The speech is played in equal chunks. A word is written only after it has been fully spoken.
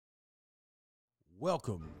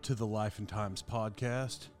Welcome to the Life and Times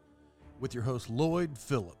podcast with your host, Lloyd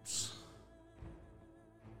Phillips.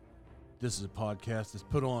 This is a podcast that's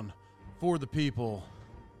put on for the people,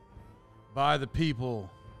 by the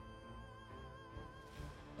people,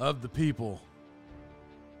 of the people.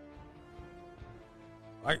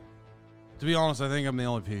 To be honest, I think I'm the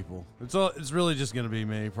only people. It's really just going to be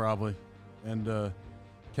me, probably, and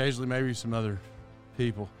occasionally maybe some other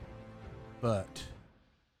people, but...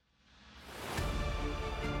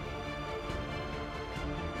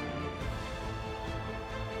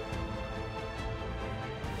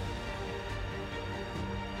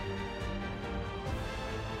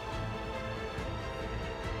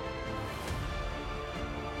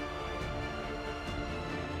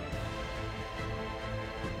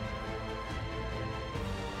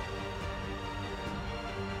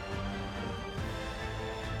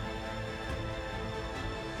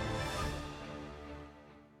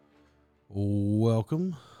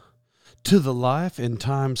 Welcome to the Life and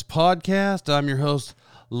Times podcast. I'm your host,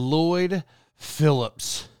 Lloyd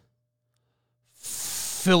Phillips.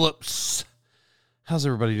 How's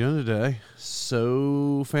everybody doing today?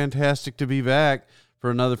 So fantastic to be back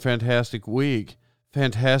for another fantastic week.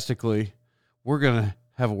 Fantastically, we're going to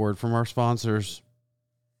have a word from our sponsors.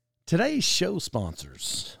 Today's show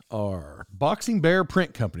sponsors are Boxing Bear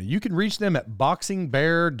Print Company. You can reach them at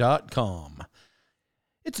boxingbear.com.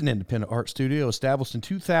 It's an independent art studio established in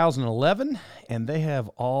 2011, and they have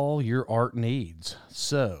all your art needs.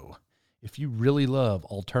 So, if you really love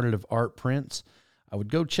alternative art prints, I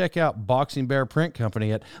would go check out Boxing Bear Print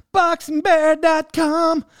Company at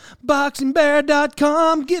boxingbear.com,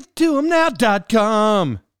 boxingbear.com, get to them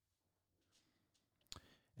now.com.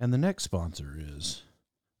 And the next sponsor is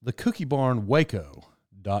the Cookie Barn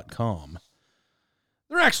Waco.com.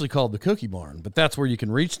 They're actually called the Cookie Barn, but that's where you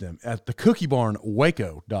can reach them at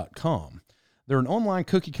thecookiebarnwaco.com. They're an online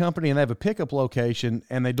cookie company, and they have a pickup location,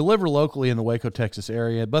 and they deliver locally in the Waco, Texas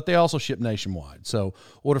area, but they also ship nationwide. So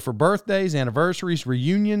order for birthdays, anniversaries,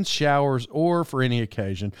 reunions, showers, or for any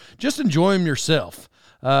occasion. Just enjoy them yourself.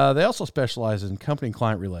 They also specialize in company and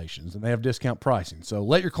client relations, and they have discount pricing. So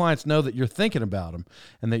let your clients know that you're thinking about them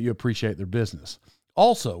and that you appreciate their business.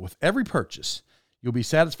 Also, with every purchase, you'll be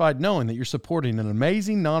satisfied knowing that you're supporting an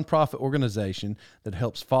amazing nonprofit organization that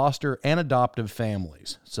helps foster and adoptive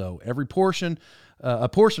families. So a portion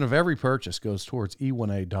of every purchase goes towards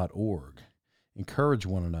e1a.org. Encourage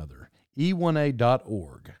one another.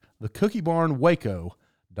 e1a.org.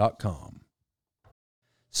 Thecookiebarnwaco.com.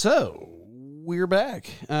 So we're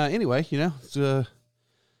back. Anyway, it's been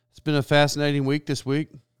a fascinating week this week.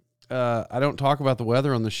 I don't talk about the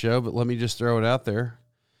weather on the show, but let me just throw it out there.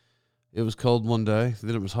 It was cold one day,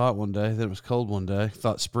 then it was hot one day, then it was cold one day.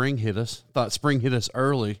 Thought spring hit us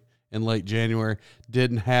early in late January.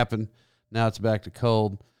 Didn't happen. Now it's back to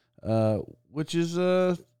cold, which is,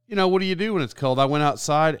 what do you do when it's cold? I went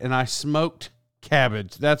outside and I smoked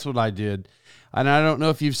cabbage. That's what I did. And I don't know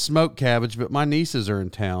if you've smoked cabbage, but my nieces are in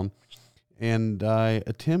town, and I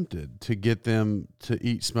attempted to get them to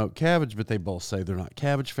eat smoked cabbage, but they both say they're not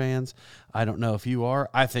cabbage fans. I don't know if you are.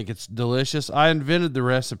 I think it's delicious. I invented the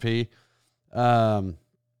recipe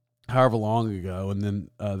however long ago, and then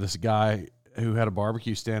this guy who had a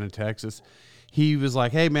barbecue stand in Texas, he was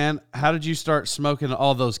like, hey, man, how did you start smoking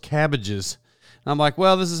all those cabbages? And I'm like,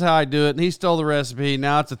 well, this is how I do it. And he stole the recipe.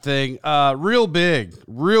 Now it's a thing. Real big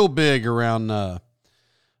around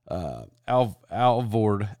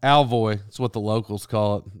Alvoy. It's what the locals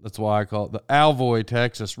call it. That's why I call it the Alvoy,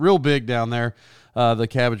 Texas. Real big down there, the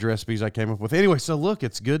cabbage recipes I came up with. Anyway, so look,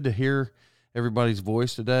 it's good to hear everybody's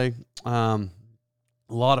voice today. Lots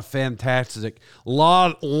of fantastic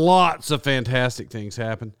things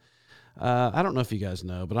happen. I don't know if you guys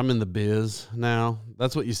know, but I'm in the biz now.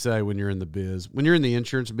 That's what you say when you're in the biz. When you're in the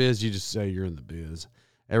insurance biz, you just say you're in the biz.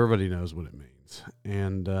 Everybody knows what it means.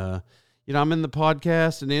 And, I'm in the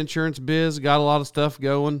podcast and the insurance biz, got a lot of stuff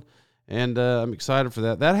going, and I'm excited for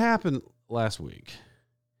that. That happened last week.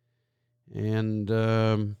 And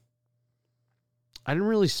I didn't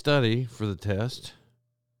really study for the test.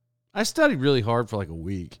 I studied really hard for like a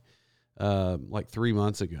week, like 3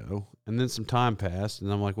 months ago, and then some time passed, and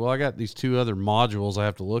I'm like, well, I got these 2 other modules I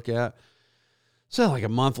have to look at. So like a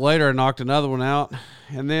month later, I knocked another one out,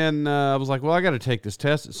 and then I was like, well, I got to take this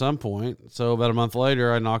test at some point. So about a month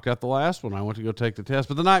later, I knocked out the last one. I went to go take the test,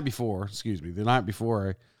 but the night before, I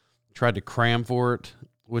tried to cram for it,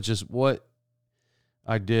 which is what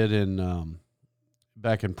I did in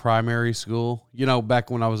back in primary school. Back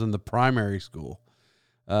when I was in the primary school.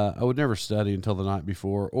 I would never study until the night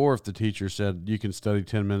before, or if the teacher said you can study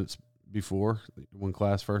 10 minutes before when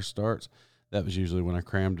class first starts, That was usually when I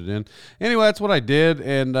crammed it in. Anyway, that's what I did,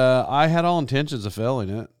 and I had all intentions of failing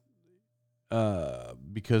it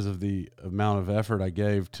because of the amount of effort I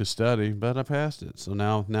gave to study, but I passed it. So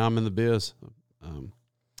now I'm in the biz.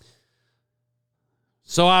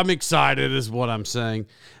 So I'm excited is what I'm saying.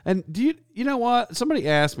 And do you know what? Somebody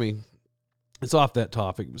asked me, it's off that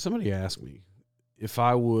topic, but somebody asked me if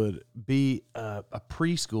I would be a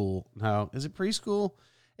preschool. No, is it preschool?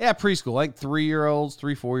 Yeah, preschool, like 3-year-olds,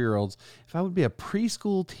 4-year-olds. If I would be a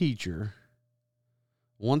preschool teacher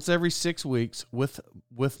once every 6 weeks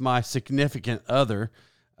with my significant other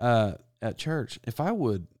at church, if I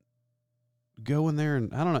would go in there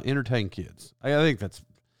and, I don't know, entertain kids. I think that's,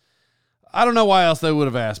 I don't know why else they would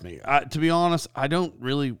have asked me. To be honest, I don't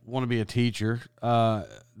really want to be a teacher.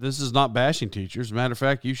 This is not bashing teachers. As a matter of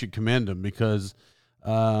fact, you should commend them because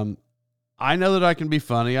I know that I can be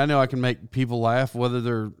funny. I know I can make people laugh, whether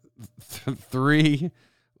they're 3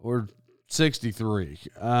 or 63.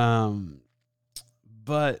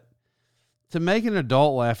 But to make an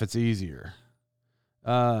adult laugh, it's easier.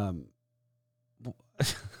 I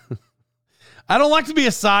don't like to be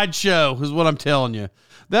a sideshow, is what I'm telling you.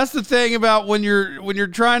 That's the thing about when you're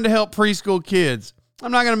trying to help preschool kids.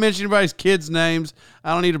 I'm not going to mention anybody's kids' names.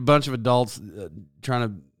 I don't need a bunch of adults trying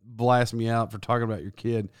to blast me out for talking about your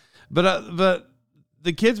kid. But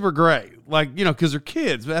the kids were great, like, because they're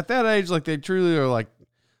kids. But at that age, like, they truly are, like,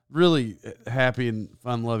 really happy and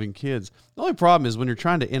fun-loving kids. The only problem is when you're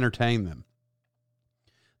trying to entertain them.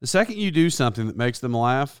 The second you do something that makes them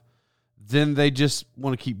laugh, then they just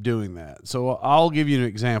want to keep doing that. So I'll give you an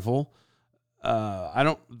example.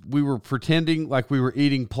 We were pretending like we were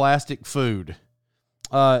eating plastic food.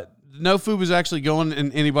 No food was actually going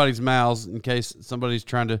in anybody's mouths in case somebody's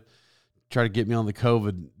try to get me on the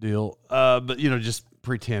COVID deal. But just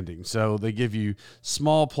pretending. So they give you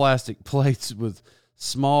small plastic plates with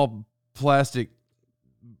small plastic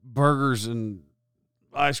burgers and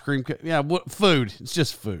ice cream. Yeah. What food? It's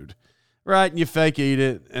just food, right? And you fake eat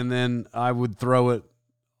it. And then I would throw it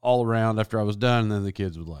all around after I was done, and then the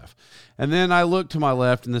kids would laugh. And then I look to my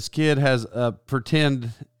left, and this kid has a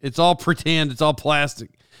pretend. It's all plastic.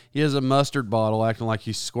 He has a mustard bottle acting like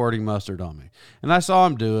he's squirting mustard on me. And I saw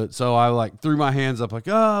him do it, so I threw my hands up like,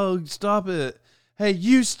 oh, stop it. Hey,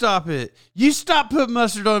 you stop it. You stop putting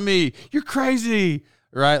mustard on me. You're crazy.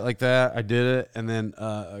 Right, like that. I did it, and then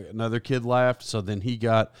another kid laughed, so then he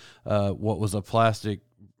got what was a plastic,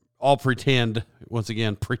 all pretend, once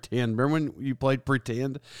again, pretend. Remember when you played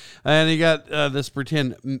pretend? And he got this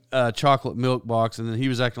pretend chocolate milk box, and then he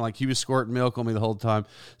was acting like he was squirting milk on me the whole time.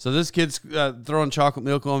 So this kid's throwing chocolate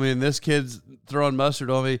milk on me, and this kid's throwing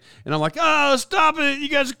mustard on me. And I'm like, oh, stop it. You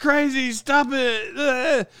guys are crazy. Stop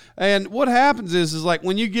it. And what happens is like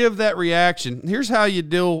when you give that reaction, here's how you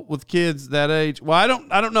deal with kids that age. Well, I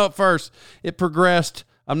don't know at first. It progressed.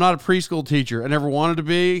 I'm not a preschool teacher. I never wanted to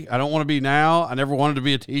be. I don't want to be now. I never wanted to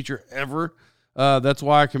be a teacher ever. That's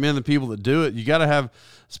why I commend the people that do it. You got to have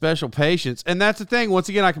special patience. And that's the thing. Once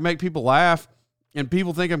again, I can make people laugh, and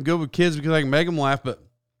people think I'm good with kids because I can make them laugh, but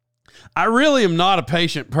I really am not a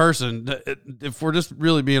patient person, if we're just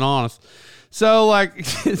really being honest. So,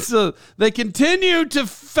 so they continue to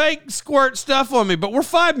fake squirt stuff on me, but we're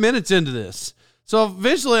 5 minutes into this. So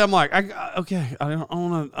eventually I'm like, okay, I don't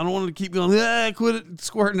want to keep going. Quit it,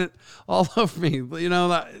 squirting it all over me. It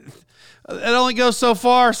only goes so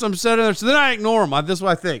far. So I'm sitting there. So then I ignore them. That's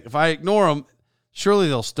what I think. If I ignore them, surely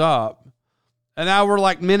they'll stop. And now we're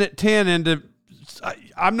like minute 10 into,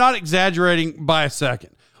 I'm not exaggerating by a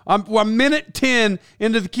second. I'm minute 10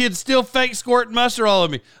 into the kids still fake squirting mustard all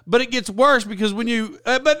over me. But it gets worse because when you,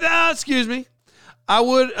 excuse me, I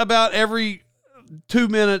would about every 2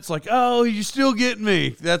 minutes, like, oh, you still getting me.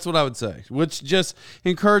 That's what I would say, which just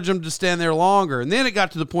encouraged them to stand there longer. And then it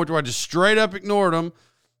got to the point where I just straight up ignored them,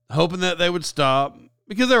 hoping that they would stop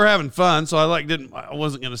because they were having fun. So I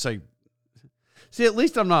wasn't going to say, see, at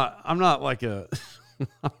least I'm not like I'm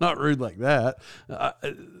not rude like that.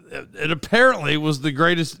 It apparently was the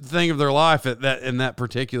greatest thing of their life in that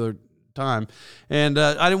particular time. And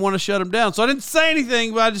I didn't want to shut them down. So I didn't say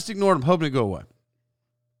anything, but I just ignored them, hoping to go away.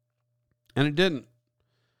 And it didn't.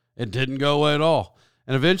 It didn't go away at all.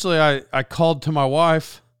 And eventually I called to my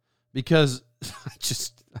wife because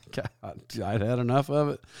I'd had enough of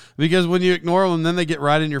it. Because when you ignore them, then they get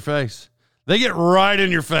right in your face. They get right in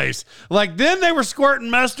your face. Like then they were squirting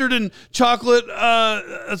mustard and chocolate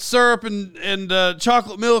syrup and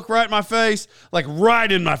chocolate milk right in my face. Like right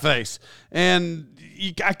in my face. And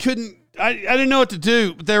I didn't know what to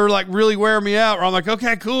do. But they were like really wearing me out. Where I'm like,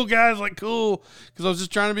 okay, cool, guys. Like cool. Because I was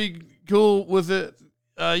just trying to be cool with it.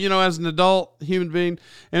 as an adult human being,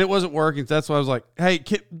 and it wasn't working. So that's why I was like, hey,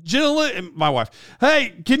 Jill, my wife,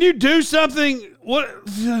 hey, can you do something? What?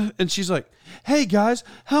 And she's like, hey, guys,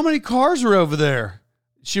 how many cars are over there?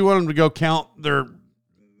 She wanted them to go count their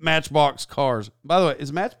Matchbox cars. By the way,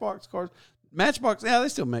 is Matchbox cars? Matchbox, yeah, they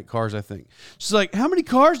still make cars, I think. She's like, how many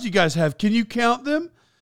cars do you guys have? Can you count them?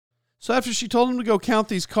 So after she told them to go count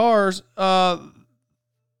these cars, that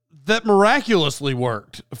miraculously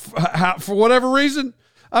worked. For whatever reason.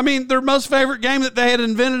 I mean, their most favorite game that they had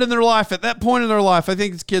invented in their life at that point in their life, I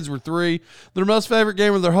think these kids were 3, their most favorite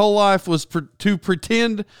game of their whole life was to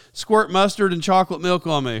pretend squirt mustard and chocolate milk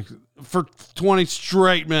on me for 20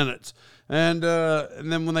 straight minutes. And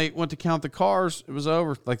then when they went to count the cars, it was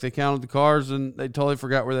over. Like, they counted the cars and they totally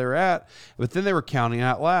forgot where they were at. But then they were counting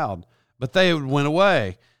out loud. But they went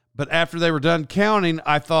away. But after they were done counting,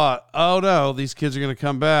 I thought, oh no, these kids are going to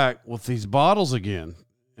come back with these bottles again.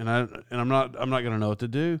 And I'm not going to know what to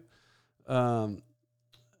do. And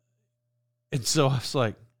so I was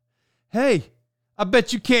like, hey, I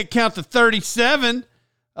bet you can't count to 37.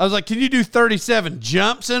 I was like, can you do 37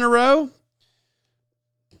 jumps in a row?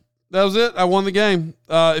 That was it. I won the game.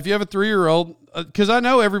 If you have a 3-year-old, because I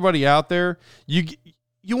know everybody out there, you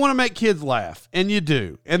want to make kids laugh, and you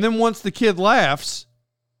do. And then once the kid laughs,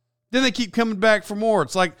 then they keep coming back for more.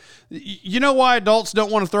 It's like, you know why adults don't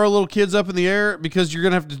want to throw little kids up in the air? Because you're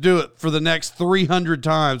going to have to do it for the next 300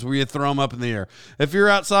 times where you throw them up in the air. If you're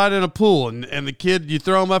outside in a pool and the kid, you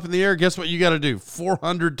throw them up in the air, guess what you got to do?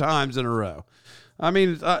 400 times in a row. I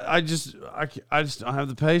mean, I just don't have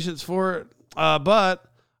the patience for it. But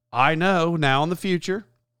I know now in the future,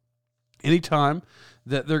 anytime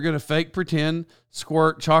that they're going to fake pretend,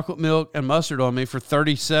 squirt chocolate milk and mustard on me for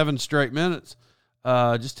 37 straight minutes,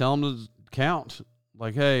 just tell them to count.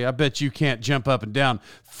 Like, hey, I bet you can't jump up and down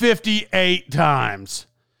 58 times.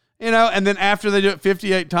 And then after they do it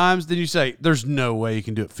 58 times, then you say, there's no way you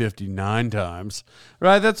can do it 59 times.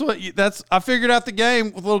 Right? I figured out the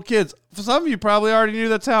game with little kids. For some of you probably already knew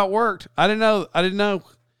that's how it worked. I didn't know.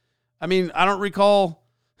 I mean, I don't recall.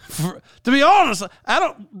 To be honest, I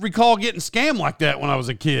don't recall getting scammed like that when I was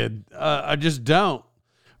a kid. I just don't.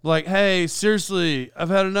 Like, hey, seriously, I've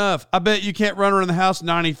had enough. I bet you can't run around the house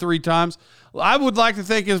 93 times. I would like to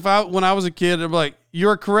think when I was a kid, I'd be like,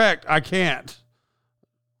 you're correct. I can't.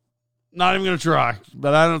 Not even going to try.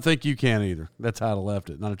 But I don't think you can either. That's how I'd have left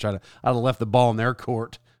it. I'd have left the ball in their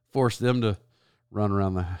court, forced them to run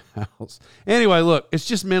around the house. Anyway, look, it's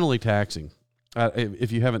just mentally taxing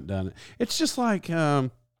if you haven't done it. It's just like...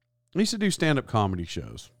 I used to do stand-up comedy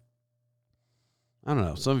shows. I don't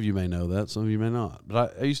know. Some of you may know that. Some of you may not.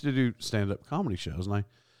 But I used to do stand-up comedy shows, and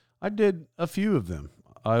I did a few of them.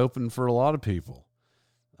 I opened for a lot of people.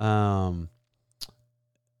 And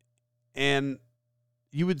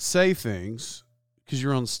you would say things because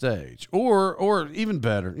you're on stage. Or even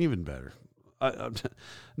better.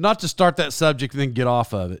 Not to start that subject and then get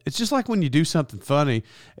off of it. It's just like when you do something funny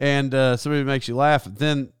and somebody makes you laugh.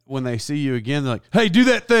 Then when they see you again, they're like, hey, do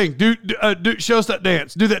that thing. Show us that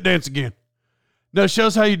dance. Do that dance again. No, show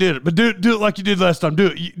us how you did it. But do it like you did last time.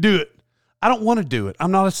 Do it. I don't want to do it.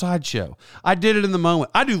 I'm not a sideshow. I did it in the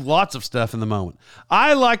moment. I do lots of stuff in the moment.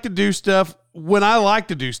 I like to do stuff when I like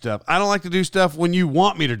to do stuff. I don't like to do stuff when you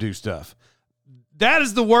want me to do stuff. That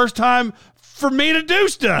is the worst time for me to do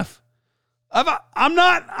stuff. I'm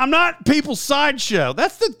not people's sideshow.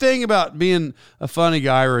 That's the thing about being a funny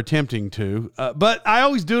guy or attempting to. But I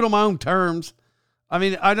always do it on my own terms. I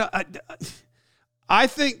mean, I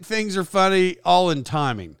think things are funny all in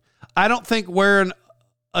timing. I don't think wearing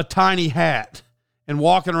a tiny hat and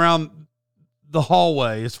walking around the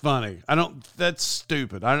hallway is funny. That's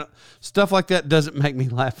stupid. Stuff like that doesn't make me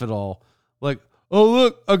laugh at all. Like, oh,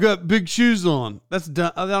 look, I got big shoes on. That's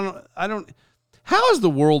dumb. I don't. How has the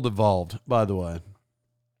world evolved, by the way?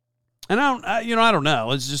 And I don't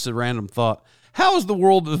know. It's just a random thought. How has the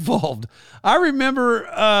world evolved? I remember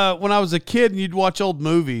when I was a kid and you'd watch old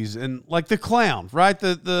movies and like the clown, right?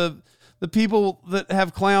 The people that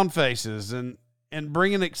have clown faces and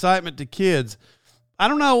bringing excitement to kids. I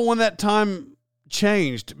don't know when that time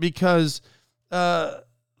changed because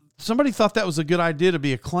somebody thought that was a good idea to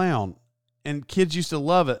be a clown and kids used to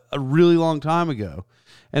love it a really long time ago.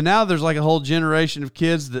 And now there's like a whole generation of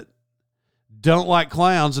kids that don't like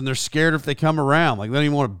clowns and they're scared if they come around. Like they don't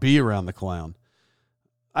even want to be around the clown.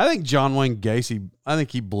 I think John Wayne Gacy,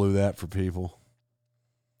 he blew that for people.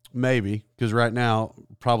 Maybe, because right now,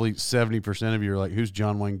 probably 70% of you are like, who's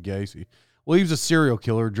John Wayne Gacy? Well, he was a serial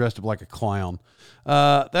killer dressed up like a clown.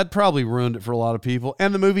 That probably ruined it for a lot of people.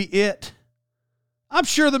 And the movie It. I'm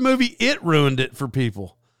sure the movie It ruined it for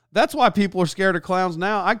people. That's why people are scared of clowns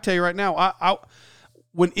now. I can tell you right now,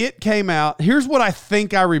 when it came out, here's what I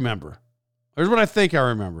think I remember. It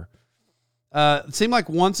seemed like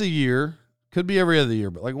once a year, could be every other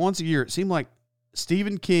year, but like once a year, it seemed like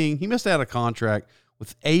Stephen King, he must have had a contract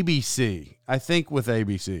with ABC, I think with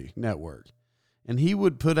ABC Network. And he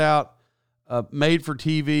would put out a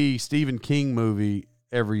made-for-TV Stephen King movie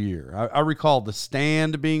every year. I recall The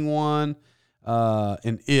Stand being one,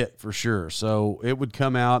 and It for sure. So it would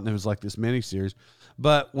come out, and it was like this miniseries.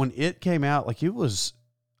 But when it came out, like it was,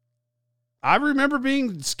 I remember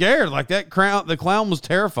being scared. Like the clown was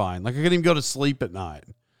terrifying. Like I couldn't even go to sleep at night.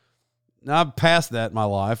 Now I've passed that in my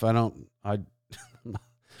life. I'm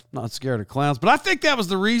not scared of clowns, but I think that was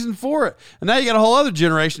the reason for it. And now you got a whole other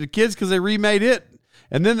generation of kids because they remade It.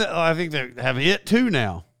 And then I think they have It too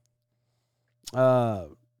now.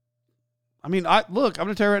 I'm going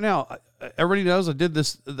to tell you right now, everybody knows I did the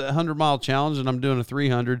 100-mile challenge, and I'm doing a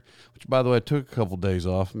 300, which, by the way, I took a couple days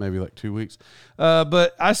off, maybe like 2 weeks.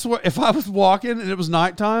 But I swear, if I was walking and it was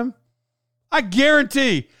nighttime, I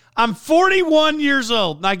guarantee, I'm 41 years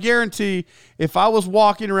old, and I guarantee if I was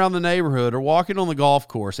walking around the neighborhood or walking on the golf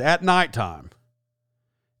course at nighttime,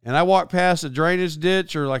 and I walked past a drainage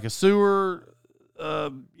ditch or like a sewer,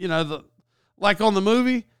 like on the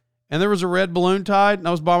movie, and there was a red balloon tied, and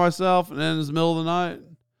I was by myself, and then it was the middle of the night,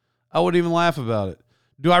 I wouldn't even laugh about it.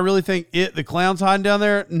 Do I really think the clown's hiding down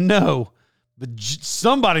there? No. But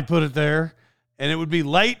somebody put it there, and it would be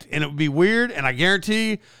late, and it would be weird, and I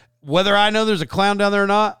guarantee whether I know there's a clown down there or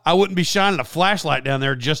not, I wouldn't be shining a flashlight down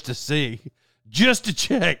there just to see, just to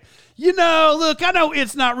check. Look, I know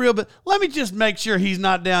it's not real, but let me just make sure he's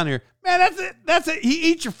not down here. Man, that's it.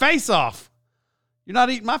 He eats your face off. You're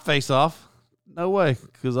not eating my face off. No way,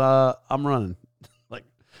 because I'm running.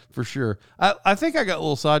 For sure. I think I got a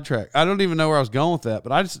little sidetracked. I don't even know where I was going with that,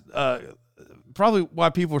 but I just, probably why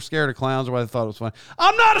people are scared of clowns or why they thought it was funny.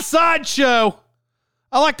 I'm not a sideshow.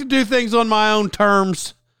 I like to do things on my own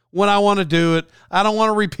terms when I want to do it. I don't want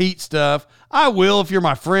to repeat stuff. I will if you're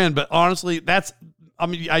my friend, but honestly,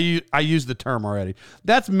 I use the term already.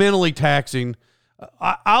 That's mentally taxing.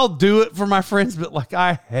 I'll do it for my friends, but like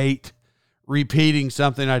I hate repeating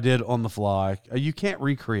something I did on the fly. You can't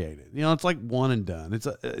recreate it. It's like one and done.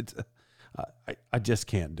 I just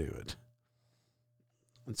can't do it.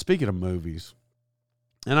 And speaking of movies,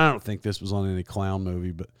 and I don't think this was on any clown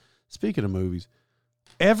movie, but speaking of movies,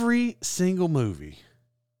 every single movie,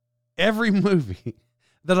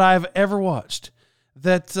 that I've ever watched,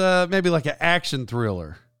 that maybe like an action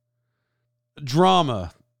thriller, a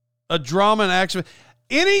drama and action.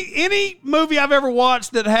 Any movie I've ever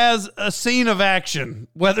watched that has a scene of action,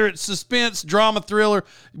 whether it's suspense, drama, thriller,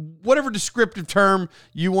 whatever descriptive term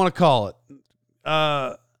you want to call it,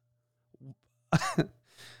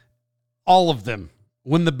 all of them,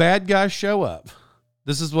 when the bad guys show up,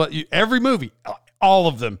 this is what every movie, all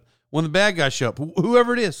of them, when the bad guys show up,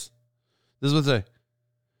 whoever it is, this is what they say.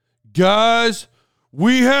 Guys,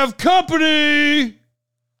 we have company.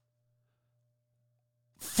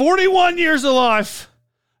 41 years of life.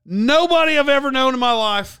 Nobody I've ever known in my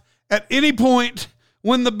life at any point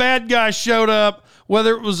when the bad guy showed up,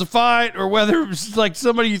 whether it was a fight or whether it was like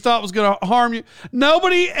somebody you thought was going to harm you,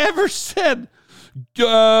 nobody ever said,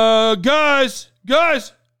 guys,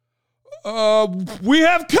 we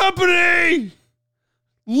have company.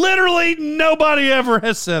 Literally nobody ever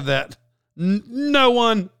has said that. No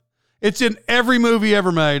one. It's in every movie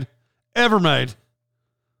ever made. I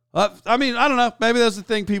don't know. Maybe that's the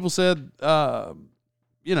thing people said,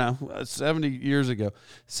 70 years ago.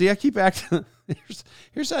 See, I keep acting.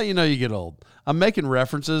 Here's how you know you get old. I'm making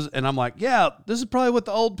references, and I'm like, yeah, this is probably what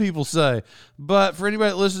the old people say. But for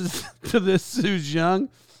anybody that listens to this who's young,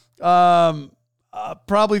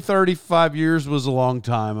 probably 35 years was a long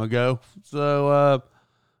time ago. So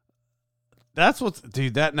that's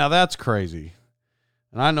that's crazy.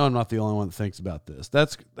 And I know I'm not the only one that thinks about this.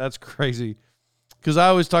 That's crazy. Because I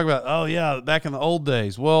always talk about, oh, yeah, back in the old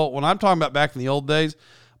days. Well, when I'm talking about back in the old days,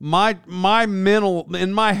 my mental,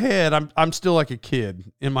 in my head, I'm still like a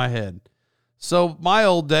kid in my head. So my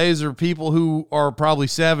old days are people who are probably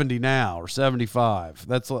 70 now or 75.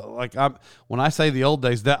 That's like, when I say the old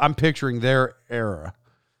days, that I'm picturing their era.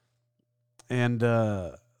 And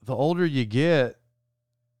the older you get,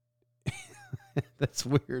 that's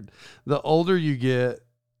weird. The older you get,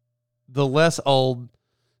 the less old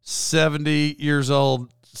 70 years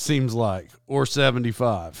old seems like, or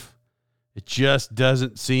 75. It just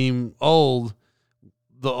doesn't seem old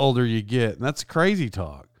the older you get. And that's crazy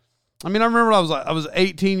talk. I mean, I remember I was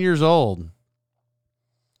 18 years old.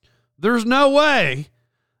 There's no way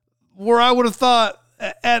where I would have thought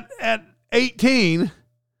at 18,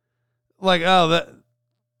 like, oh, that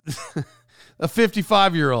a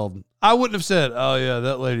 55-year-old. I wouldn't have said, oh, yeah,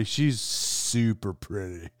 that lady, she's super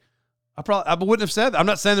pretty. I wouldn't have said that. I'm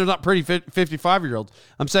not saying there's not pretty 55-year-olds.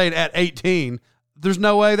 I'm saying at 18, there's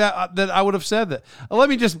no way that I would have said that. Let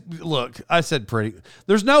me just look. I said pretty.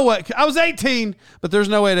 There's no way. I was 18, but there's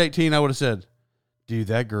no way at 18 I would have said, dude,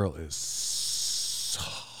 that girl is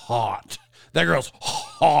hot. That girl's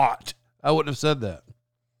hot. I wouldn't have said that.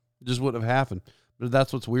 It just wouldn't have happened. But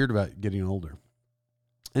that's what's weird about getting older.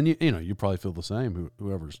 And you know, you probably feel the same,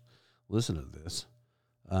 whoever's listening to this.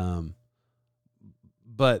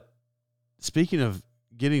 But speaking of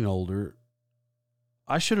getting older,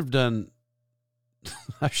 I should have done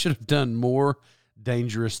more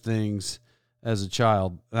dangerous things as a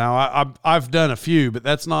child. Now I've done a few, but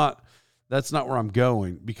that's not where I'm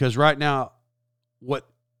going, because right now what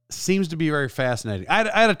seems to be very fascinating.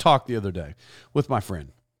 I had a talk the other day with my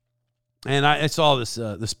friend, and I saw this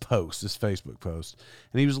Facebook post,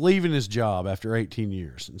 and he was leaving his job after 18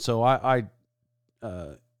 years. And so I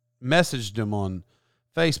messaged him on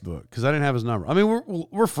Facebook because I didn't have his number. I mean,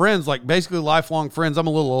 we're friends, like basically lifelong friends. I'm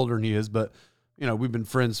a little older than he is, but you know, we've been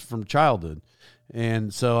friends from childhood.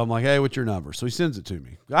 And so I'm like, hey, what's your number? So he sends it to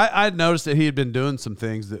me. I had noticed that he had been doing some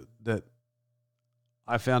things that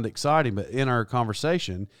I found exciting, but in our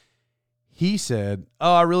conversation, he said,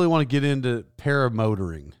 oh, I really want to get into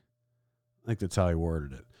paramotoring. I think that's how he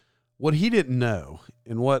worded it. What he didn't know,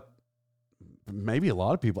 and what maybe a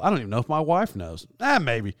lot of people, I don't even know if my wife knows.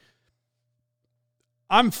 Maybe.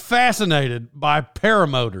 I'm fascinated by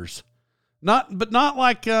paramotors. Not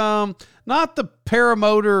like, not the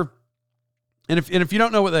paramotor. And if you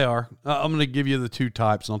don't know what they are, I'm going to give you the two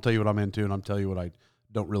types, and I'll tell you what I'm into, and I'll tell you what I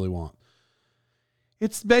don't really want.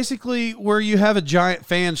 It's basically where you have a giant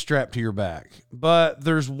fan strapped to your back. But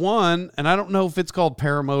there's one, and I don't know if it's called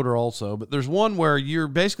paramotor also, but there's one where you're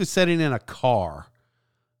basically sitting in a car,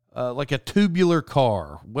 like a tubular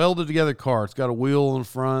car, welded together car. It's got a wheel in the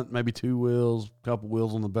front, maybe two wheels, a couple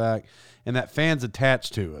wheels on the back, and that fan's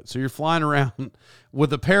attached to it. So you're flying around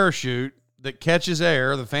with a parachute that catches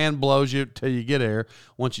air. The fan blows you till you get air.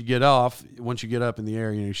 Once you get up in the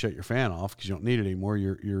air, you shut your fan off because you don't need it anymore.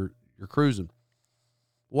 You're cruising.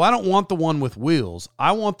 Well, I don't want the one with wheels.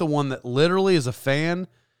 I want the one that literally is a fan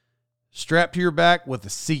strapped to your back with a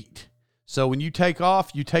seat. So when you take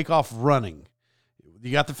off running.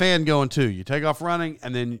 You got the fan going too. You take off running,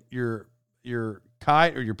 and then your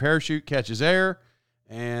kite or your parachute catches air,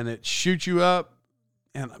 and it shoots you up.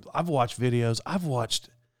 And I've watched videos. I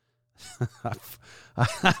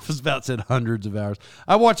was about to say hundreds of hours.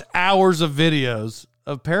 I watched hours of videos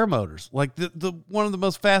of paramotors, like the one of the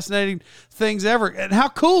most fascinating things ever. And how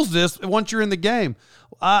cool is this once you're in the game?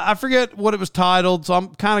 I forget what it was titled, so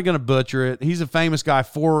I'm kind of going to butcher it. He's a famous guy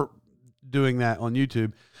for doing that on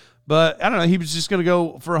YouTube. But I don't know. He was just going to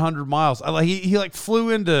go for 100 miles. He like flew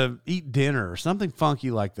in to eat dinner or something funky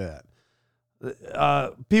like that.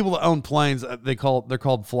 People that own planes, they're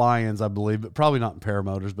called fly-ins, I believe, but probably not in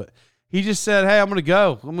paramotors. But he just said, "Hey, I'm going to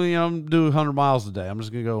go. I'm going to do 100 miles a day. I'm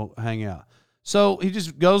just going to go hang out." So he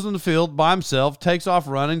just goes in the field by himself, takes off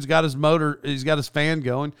running. He's got his motor. He's got his fan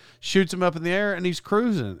going, shoots him up in the air, and he's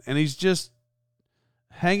cruising. And he's just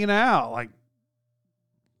hanging out. Like,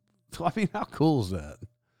 I mean, how cool is that?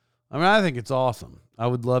 I mean, I think it's awesome. I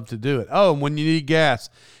would love to do it. Oh, and when you need gas,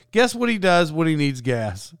 guess what he does when he needs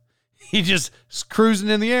gas? He just is cruising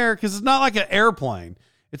in the air, because it's not like an airplane.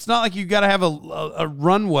 It's not like you got to have a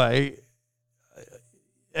runway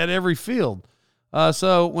at every field.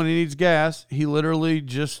 So when he needs gas, he literally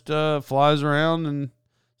just flies around and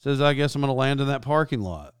says, I guess I'm going to land in that parking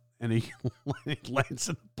lot. And he lands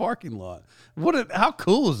in the parking lot. How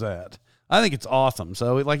cool is that? I think it's awesome.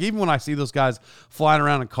 So, like, even when I see those guys flying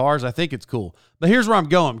around in cars, I think it's cool. But here's where I'm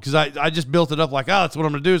going, because I just built it up like, oh, that's what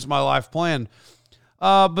I'm going to do. It's my life plan.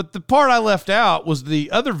 But the part I left out was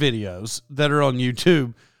the other videos that are on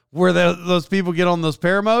YouTube where those people get on those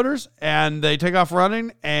paramotors and they take off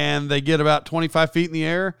running and they get about 25 feet in the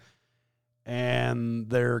air and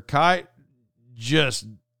their kite just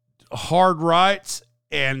hard rights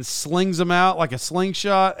and slings them out like a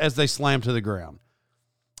slingshot as they slam to the ground.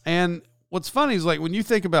 And what's funny is, like, when you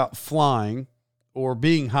think about flying or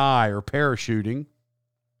being high or parachuting,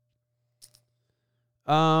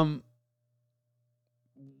 when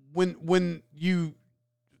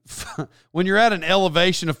you're at an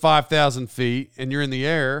elevation of 5,000 feet and you're in the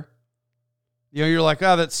air, you're like,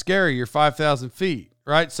 oh, that's scary. You're 5,000 feet,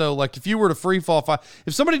 right? So, like, if you were to free fall,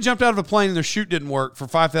 if somebody jumped out of a plane and their chute didn't work for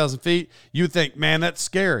 5,000 feet, you would think, man, that's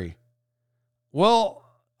scary. Well,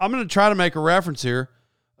 I'm going to try to make a reference here.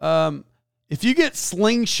 If you get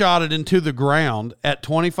slingshotted into the ground at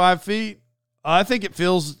 25 feet, I think it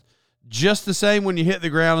feels just the same when you hit the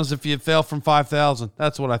ground as if you fell from 5,000.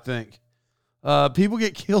 That's what I think. People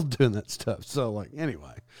get killed doing that stuff. So, like,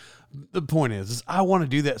 anyway, the point is I want to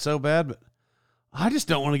do that so bad, but I just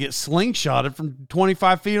don't want to get slingshotted from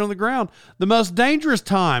 25 feet on the ground. The most dangerous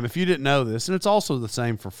time, if you didn't know this, and it's also the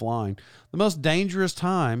same for flying, the most dangerous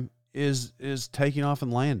time is taking off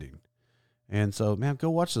and landing. And so, man, go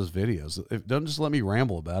watch those videos. Don't just let me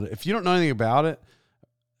ramble about it. If you don't know anything about it,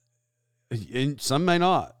 and some may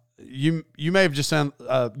not, you may have just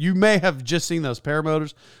seen those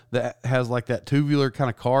paramotors that has like that tubular kind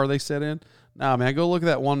of car they set in. Nah, man, go look at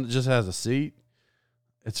that one that just has a seat.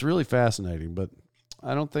 It's really fascinating, but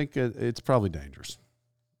I don't think it's probably dangerous.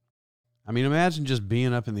 I mean, imagine just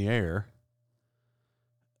being up in the air.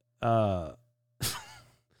 A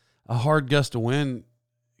hard gust of wind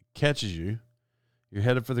catches you. You're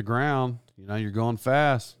headed for the ground. You know, you're going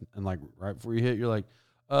fast. And like right before you hit, you're like,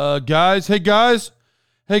 guys, hey guys,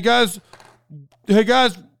 we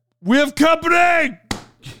have company.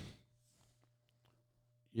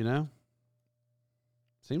 You know,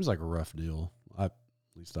 seems like a rough deal. At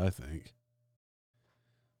least I think.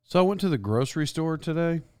 So I went to the grocery store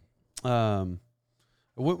today. I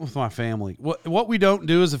went with my family. What we don't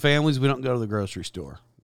do as a family is we don't go to the grocery store.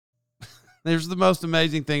 There's the most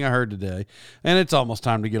amazing thing I heard today, and it's almost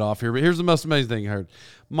time to get off here, but here's the most amazing thing I heard.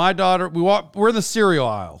 My daughter, we're in the cereal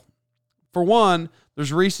aisle. For one,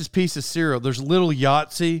 there's Reese's Pieces cereal. There's Little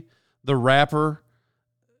Yahtzee, the rapper.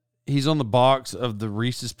 He's on the box of the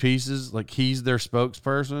Reese's Pieces, like he's their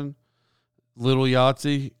spokesperson. Little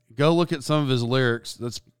Yahtzee. Go look at some of his lyrics. I'm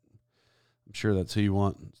sure that's who you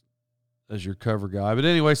want as your cover guy. But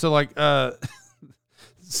anyway, so like,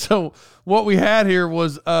 so what we had here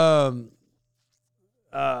was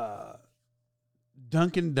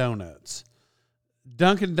Dunkin' Donuts.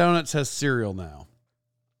 Dunkin' Donuts has cereal now.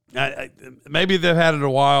 Maybe they've had it a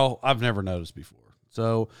while. I've never noticed before.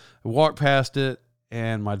 So I walked past it,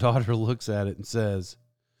 and my daughter looks at it and says,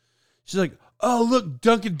 she's like, "Oh, look,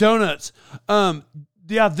 Dunkin' Donuts.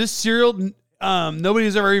 Yeah, this cereal,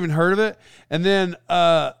 nobody's ever even heard of it." And then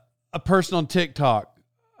a person on TikTok,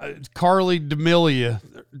 Carl DeMille,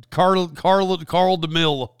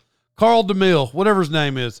 whatever his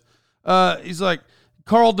name is. He's like,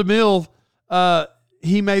 Carl DeMille,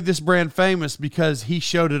 he made this brand famous because he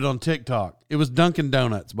showed it on TikTok. It was Dunkin'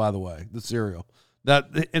 Donuts, by the way, the cereal.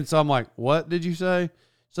 And so I'm like, what did you say?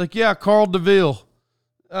 It's like, yeah, Carl DeVille.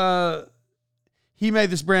 He made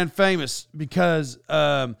this brand famous because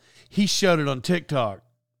he showed it on TikTok.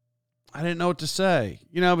 I didn't know what to say,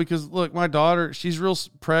 because look, my daughter, she's real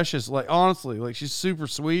precious. Like, honestly, like she's super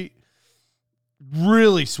sweet,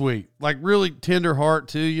 really sweet, like really tender heart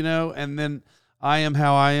too, and then I am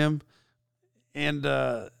how I am. And,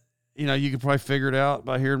 you could probably figure it out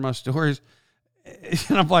by hearing my stories.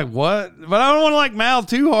 And I'm like, what? But I don't want to like mouth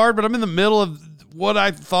too hard, but I'm in the middle of what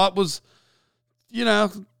I thought was, I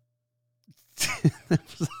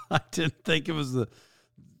didn't think it was the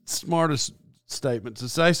smartest statement to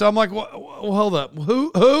say. So I'm like, well, hold up.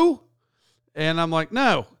 Who? And I'm like,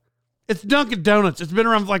 no, it's Dunkin' Donuts. It's been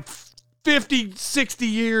around for like 50, 60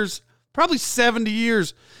 years, probably 70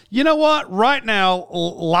 years. You know what? Right now,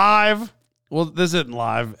 live. Well, this isn't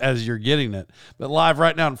live as you're getting it, but live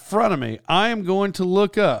right now in front of me, I am going to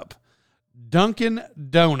look up Dunkin'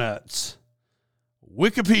 Donuts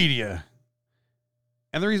Wikipedia.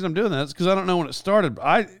 And the reason I'm doing that is because I don't know when it started.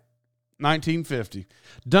 1950.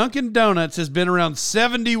 Dunkin' Donuts has been around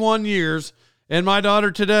 71 years, and my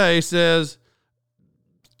daughter today says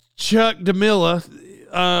Chuck DeMille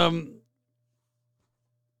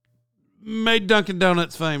made Dunkin'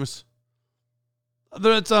 Donuts famous.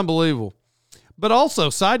 That's unbelievable. But also,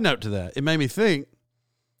 side note to that, it made me think,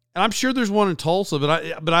 and I'm sure there's one in Tulsa,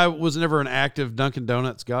 but I was never an active Dunkin'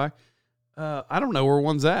 Donuts guy. I don't know where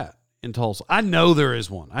one's at in Tulsa. I know there is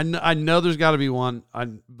one. I know there's got to be one.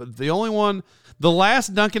 But the only one, the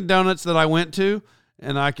last Dunkin' Donuts that I went to,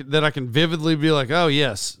 and I can vividly be like, oh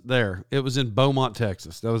yes, there. It was in Beaumont,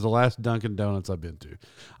 Texas. That was the last Dunkin' Donuts I've been to.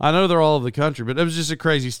 I know they're all over the country, but it was just a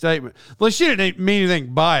crazy statement. Well, she didn't mean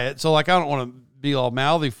anything by it, so like I don't want to be all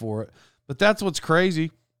mouthy for it. But that's what's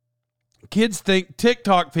crazy. Kids think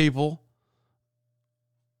TikTok people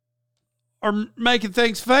are making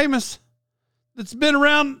things famous. That's been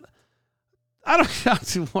around.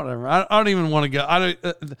 Whatever. I don't even want to go.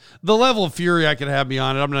 The level of fury I could have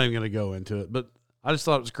beyond it, I'm not even going to go into it. But I just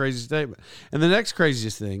thought it was a crazy statement. And the next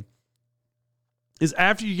craziest thing is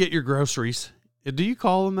after you get your groceries. Do you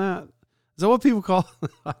call them that? Is that what people call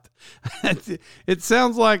them? It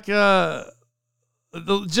sounds like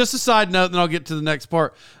just a side note, and then I'll get to the next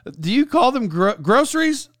part. Do you call them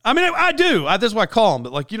groceries? I mean, I do. That's what I call them.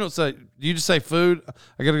 But like, you don't say. Do you just say food?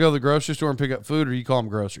 I got to go to the grocery store and pick up food, or you call them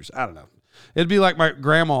groceries? I don't know. It'd be like my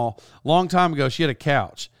grandma. A long time ago, she had a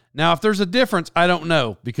couch. Now, if there's a difference, I don't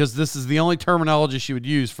know, because this is the only terminology she would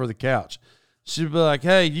use for the couch. She'd be like,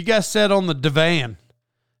 "Hey, you guys sit on the divan.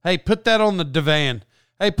 Hey, put that on the divan.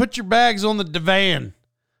 Hey, put your bags on the divan."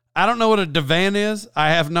 I don't know what a divan is. I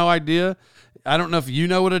have no idea. I don't know if you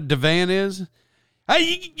know what a divan is.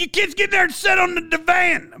 Hey, you kids get there and sit on the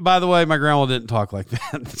divan. By the way, my grandma didn't talk like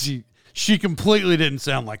that. She completely didn't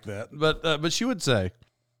sound like that. But she would say,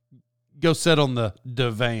 "Go sit on the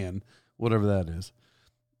divan," whatever that is.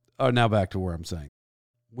 Now back to where I'm saying.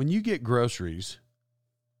 When you get groceries,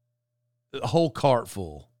 a whole cart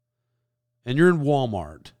full, and you're in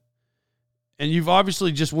Walmart, and you've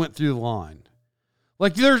obviously just went through the line.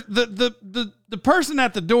 Like there's the person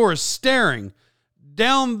at the door is staring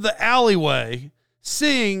down the alleyway,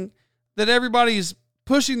 seeing that everybody's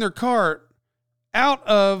pushing their cart out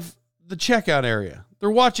of the checkout area.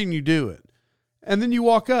 They're watching you do it. And then you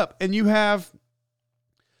walk up and you have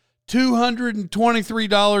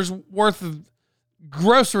 $223 worth of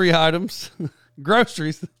grocery items.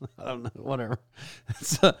 Groceries. I don't know, whatever.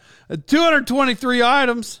 It's 223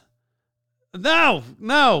 items. No.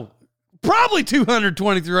 Probably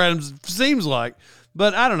 223 items, seems like.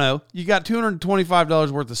 But I don't know. You got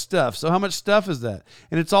 $225 worth of stuff. So how much stuff is that?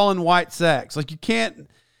 And it's all in white sacks. Like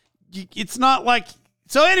it's not like.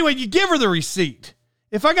 So anyway, you give her the receipt.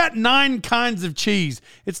 If I got 9 kinds of cheese,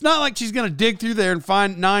 it's not like she's going to dig through there and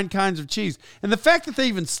find 9 kinds of cheese. And the fact that they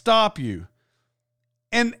even stop you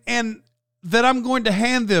and that I'm going to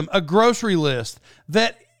hand them a grocery list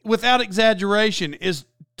that, without exaggeration, is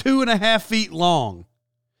 2.5 feet long.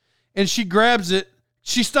 And she grabs it.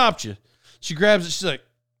 She stopped you. She grabs it. She's like,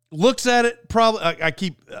 looks at it. Probably, I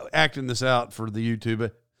keep acting this out for the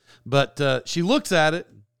YouTube, but she looks at it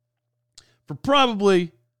for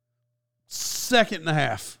probably second and a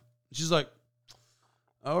half. She's like,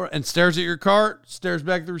 all right, and stares at your cart, stares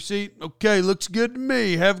back at the receipt. Okay, looks good to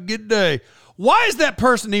me. Have a good day. Why is that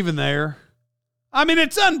person even there? I mean,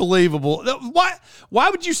 it's unbelievable. Why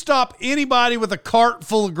would you stop anybody with a cart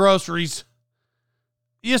full of groceries?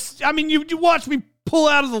 Yes, I mean, you watch me pull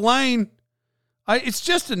out of the lane. It's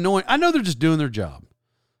just annoying. I know they're just doing their job,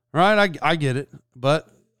 right? I get it, but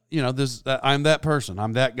you know, I'm that person.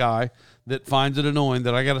 I'm that guy that finds it annoying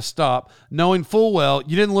that I got to stop, knowing full well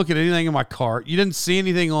you didn't look at anything in my cart. You didn't see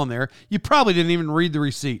anything on there. You probably didn't even read the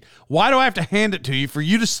receipt. Why do I have to hand it to you for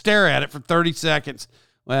you to stare at it for 30 seconds?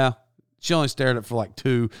 Well, she only stared at it for like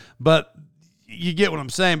 2, but you get what I'm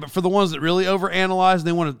saying. But for the ones that really overanalyze and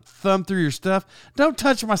they want to thumb through your stuff, don't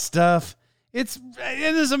touch my stuff. It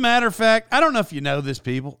is a matter of fact, I don't know if you know this,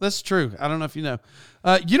 people. That's true. I don't know if you know.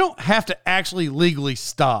 You don't have to actually legally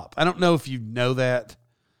stop. I don't know if you know that.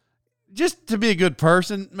 Just to be a good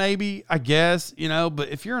person, maybe, I guess, you know, but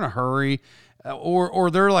if you're in a hurry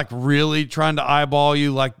or they're like really trying to eyeball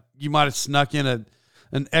you, like you might have snuck in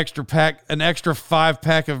an extra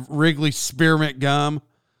 5-pack of Wrigley spearmint gum.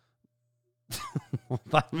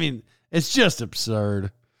 I mean, it's just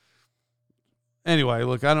absurd. Anyway,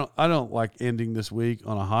 look, I don't like ending this week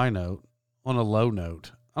on a high note, on a low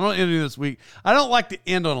note. I don't end this week. I don't like to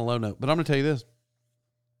end on a low note, but I'm going to tell you this.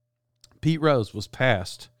 Pete Rose was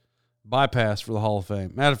bypassed for the Hall of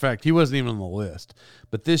Fame. Matter of fact, he wasn't even on the list.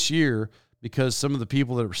 But this year, because some of the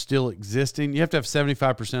people that are still existing, you have to have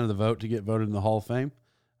 75% of the vote to get voted in the Hall of Fame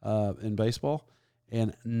in baseball,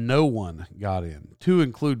 and no one got in, to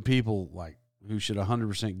include people like who should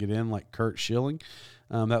 100% get in, like Curt Schilling.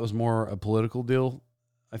 That was more a political deal,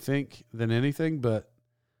 I think, than anything. But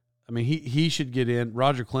I mean, he should get in.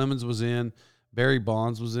 Roger Clemens was in. Barry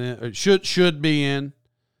Bonds was in. Or should be in.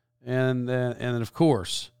 And then of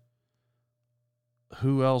course,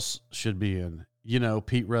 who else should be in? You know,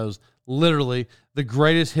 Pete Rose, literally the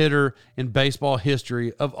greatest hitter in baseball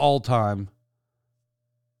history of all time.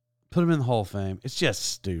 Put him in the Hall of Fame. It's just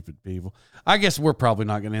stupid, people. I guess we're probably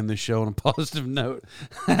not going to end this show on a positive note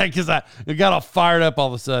because I got all fired up all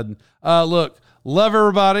of a sudden. Look, love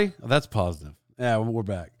everybody. Oh, that's positive. Yeah, we're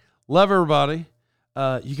back. Love everybody.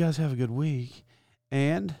 You guys have a good week,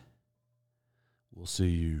 and we'll see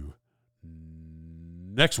you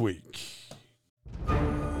next week.